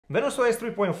Venus OS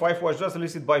 3.5 was just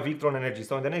released by Victron Energy,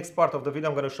 so in the next part of the video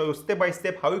I'm going to show you step by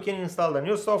step how you can install the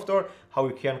new software, how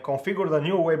you can configure the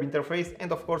new web interface,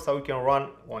 and of course how you can run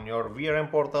on your VRM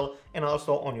portal and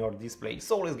also on your display.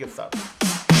 So let's get started.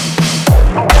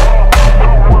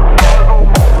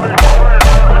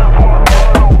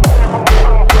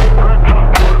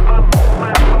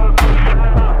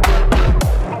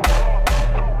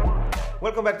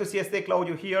 Welcome back to CSTech,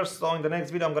 Claudio here. So in the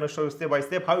next video I'm going to show you step by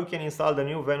step how you can install the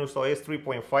new Venus OS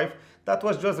 3.5 that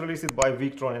was just released by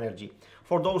Victron Energy.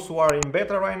 For those who are in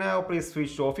beta right now, please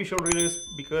switch to official release,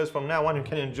 because from now on you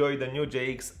can enjoy the new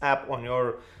JX app on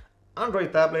your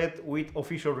Android tablet with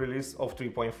official release of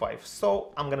 3.5.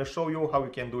 So I'm gonna show you how you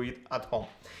can do it at home.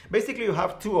 Basically you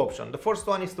have two options. The first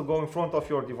one is to go in front of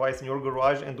your device in your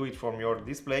garage and do it from your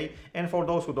display. And for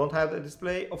those who don't have a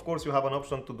display, of course you have an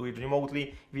option to do it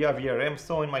remotely via VRM.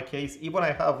 So in my case, even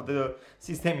I have the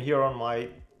system here on my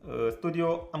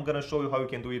studio, I'm gonna show you how you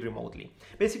can do it remotely.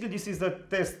 Basically this is the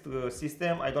test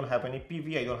system. I don't have any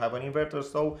PV, I don't have an inverter,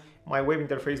 so my web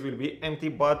interface will be empty,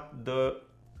 but the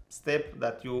step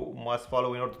that you must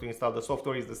follow in order to install the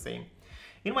software is the same.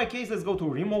 In my case, let's go to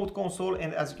remote console,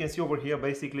 and as you can see over here,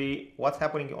 basically what's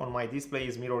happening on my display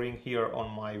is mirroring here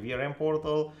on my VRM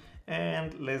portal.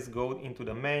 And let's go into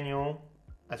the menu.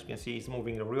 As you can see, it's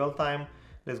moving in real time.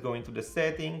 Let's go into the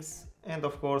settings, and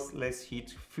of course let's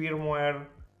hit firmware,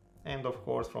 and of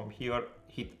course from here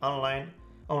hit online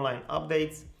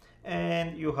updates,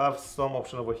 and you have some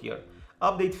option over here.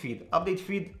 Update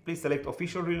feed, please select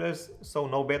official release, so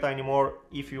no beta anymore.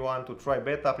 If you want to try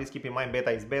beta, please keep in mind beta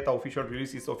is beta, official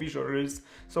release is official release.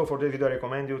 So for this video I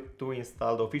recommend you to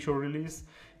install the official release.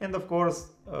 And of course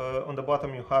on the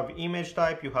bottom you have image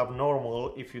type, you have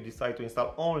normal if you decide to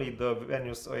install only the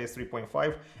Venus OS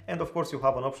 3.5, and of course you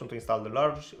have an option to install the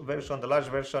large version. The large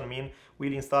version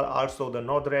will install also the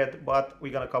Node-RED, but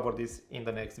we're gonna cover this in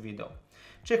the next video.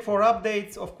 Check for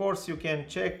updates, of course you can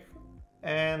check,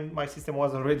 and my system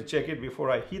was already checked before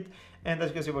I hit. And as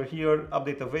you can see over here,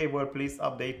 update available, please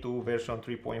update to version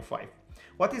 3.5.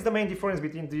 What is the main difference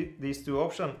between these two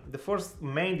options? The first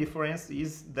main difference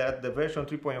is that the version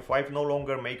 3.5 no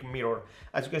longer make mirror.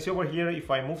 As you can see over here,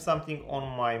 if I move something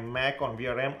on my Mac on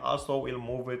VRM, also will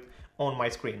move it on my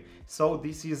screen. So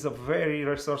this is a very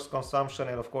resource consumption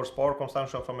and of course power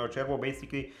consumption from your Turbo.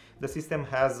 Basically the system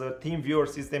has a team viewer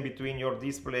system between your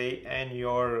display and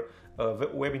your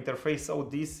web interface, so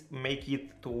this make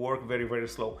it to work very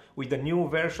slow. With the new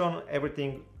version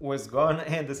everything was gone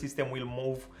and the system will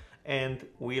move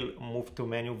to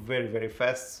menu very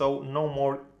fast, so no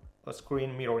more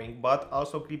screen mirroring. But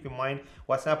also keep in mind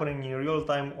what's happening in real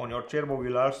time on your Turbo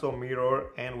will also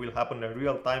mirror and will happen in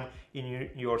real time in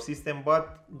your system,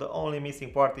 but the only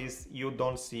missing part is you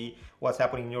don't see what's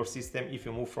happening in your system if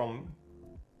you move from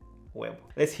web.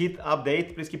 Let's hit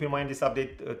update. Please keep in mind this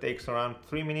update takes around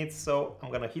 3 minutes, so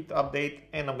I'm gonna hit update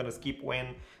and I'm gonna skip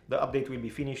when the update will be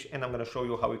finished, and I'm gonna show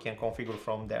you how you can configure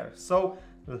from there. So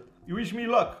you wish me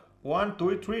luck. 1,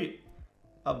 2, 3,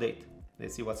 update.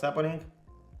 Let's see what's happening.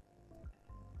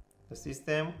 The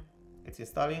system, it's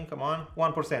installing, come on,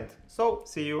 1%. So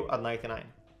see you at 99.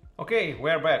 Okay,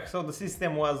 we're back. So the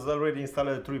system was already installed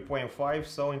at 3.5,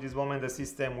 so in this moment the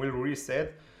system will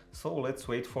reset. So let's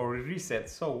wait for a reset.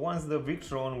 So once the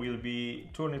Victron will be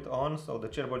turned on, so the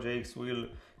Turbo JX will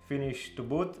finish to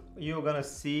boot, you're gonna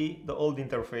see the old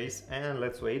interface. And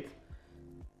let's wait,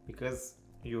 because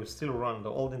you still run the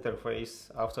old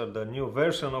interface after the new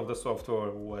version of the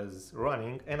software was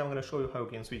running, and I'm gonna show you how you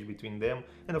can switch between them.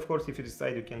 And of course if you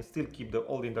decide you can still keep the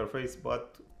old interface,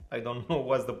 but I don't know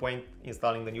what's the point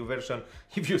installing the new version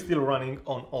if you're still running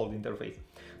on old interface.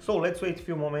 So let's wait a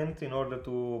few moments in order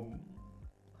to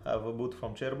have a boot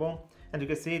from Turbo, and you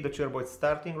can see the Turbo is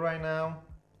starting right now.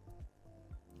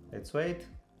 Let's wait.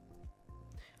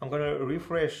 I'm gonna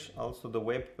refresh also the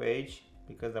web page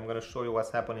because I'm gonna show you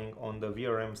what's happening on the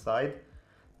VRM side.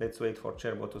 Let's wait for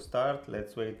Turbo to start.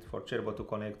 Let's wait for Turbo to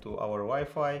connect to our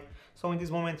Wi-Fi. So in this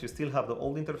moment you still have the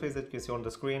old interface that you can see on the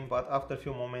screen, but after a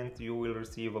few moments you will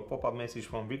receive a pop-up message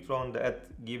from Victron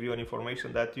that give you an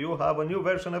information that you have a new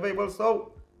version available.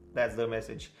 So that's the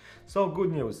message. So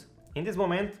good news. In this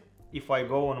moment, if I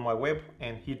go on my web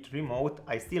and hit remote,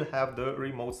 I still have the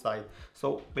remote side.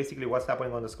 So basically what's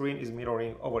happening on the screen is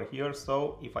mirroring over here.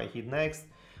 So if I hit next,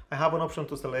 I have an option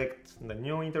to select the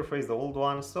new interface, the old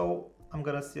one. So I'm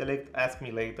gonna select ask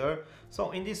me later.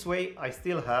 So in this way, I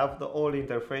still have the old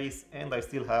interface and I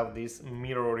still have this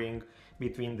mirroring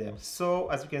between them. So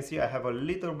as you can see, I have a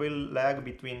little bit lag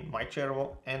between my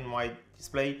Turbo and my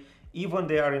display, even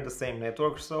they are in the same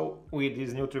network. So with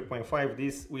this new 3.5,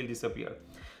 this will disappear.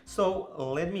 So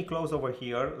let me close over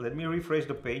here, let me refresh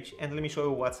the page and let me show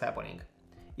you what's happening.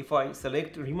 If I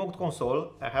select remote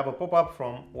console, I have a pop-up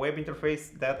from web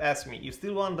interface that asks me, you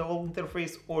still want the old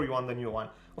interface or you want the new one?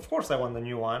 Of course I want the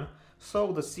new one.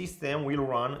 So the system will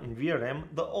run in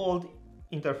VRM the old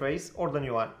interface or the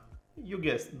new one. You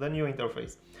guessed, the new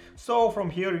interface. So from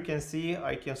here you can see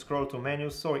I can scroll to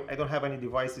menus. Sorry, I don't have any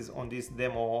devices on this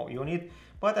demo unit,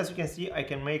 but as you can see I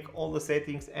can make all the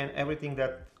settings, and everything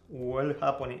that will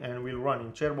happen and will run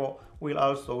in Turbo will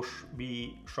also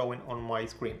be showing on my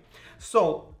screen.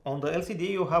 So on the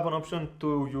LCD you have an option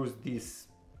to use this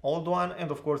old one,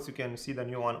 and of course you can see the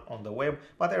new one on the web,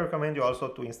 but I recommend you also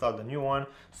to install the new one.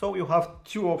 So you have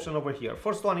two options over here.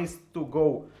 First one is to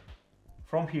go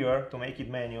from here to make it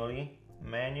manually,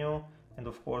 menu, and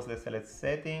of course let's select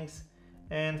settings,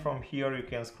 and from here you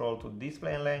can scroll to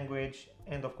display and language,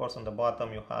 and of course on the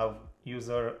bottom you have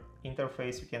user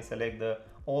interface. You can select the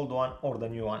old one or the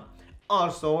new one.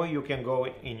 Also you can go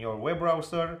in your web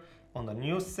browser on the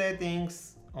new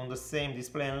settings, on the same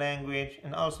display and language,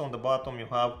 and also on the bottom you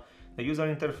have the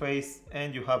user interface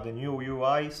and you have the new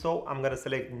UI. So I'm gonna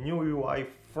select new UI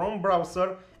from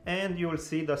browser, and you will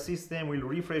see the system will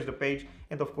refresh the page,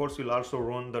 and of course will also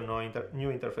run the new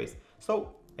interface.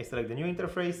 So I select the new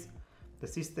interface, the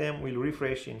system will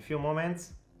refresh in few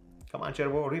moments. Come on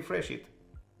Turbo, refresh it.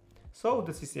 So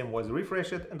the system was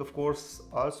refreshed, and of course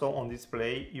also on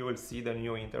display you will see the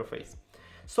new interface.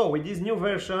 So with this new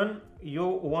version you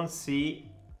won't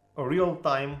see a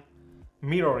real-time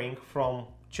mirroring from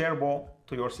Turbo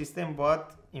to your system,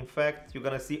 but in fact you're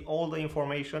gonna see all the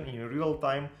information in real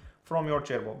time from your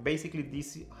Turbo. Basically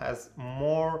this has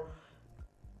more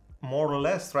or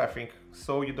less traffic,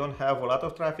 so you don't have a lot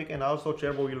of traffic, and also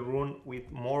Turbo will run with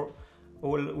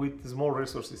small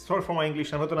resources. Sorry for my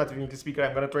English, I'm not a native English speaker.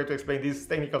 I'm gonna try to explain this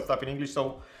technical stuff in English,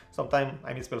 so sometimes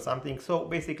I misspell something. So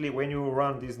basically when you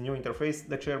run this new interface,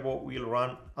 the Turbo will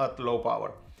run at low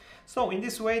power. So in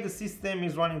this way the system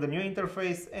is running the new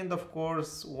interface, and of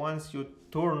course once you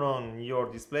turn on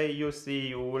your display you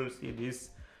will see this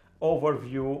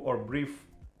overview or brief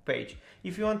page.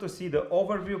 If you want to see the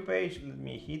overview page, let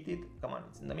me hit it. Come on,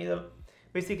 it's in the middle.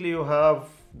 Basically you have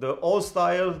the old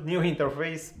style new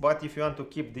interface, but if you want to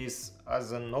keep this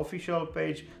as an official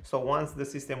page, so once the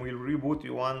system will reboot,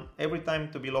 you want every time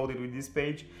to be loaded with this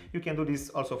page, you can do this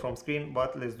also from screen,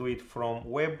 but let's do it from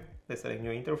web. Let's select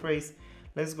new interface.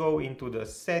 Let's go into the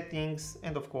settings,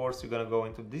 and of course you're gonna go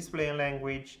into display and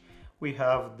language. We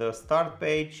have the start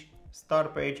page,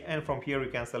 and from here you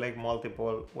can select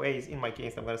multiple ways. In my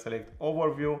case I'm gonna select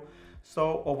overview.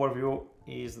 So overview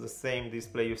is the same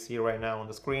display you see right now on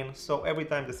the screen, so every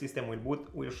time the system will boot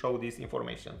will show this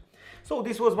information. So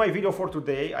this was my video for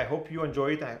today. I hope you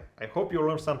enjoyed it. I hope you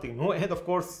learned something new, and of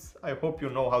course I hope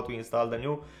you know how to install the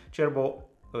new Turbo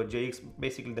JX,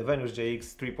 basically the Venus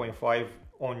JX 3.5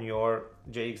 on your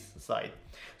JX side.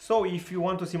 So if you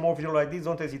want to see more videos like this,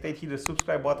 don't hesitate, hit the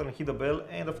subscribe button, hit the bell,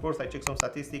 and of course I checked some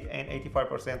statistics and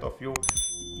 85% of you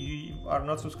are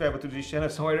not subscribed to this channel,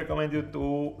 so I recommend you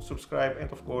to subscribe,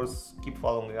 and of course keep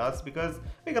following us, because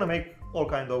we're gonna make all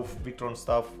kind of Victron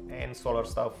stuff and solar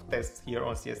stuff tests here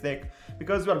on CSTech,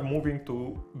 because we are moving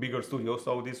to bigger studio,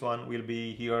 so this one will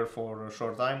be here for a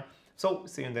short time. So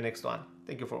see you in the next one.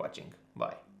 Thank you for watching.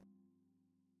 Bye.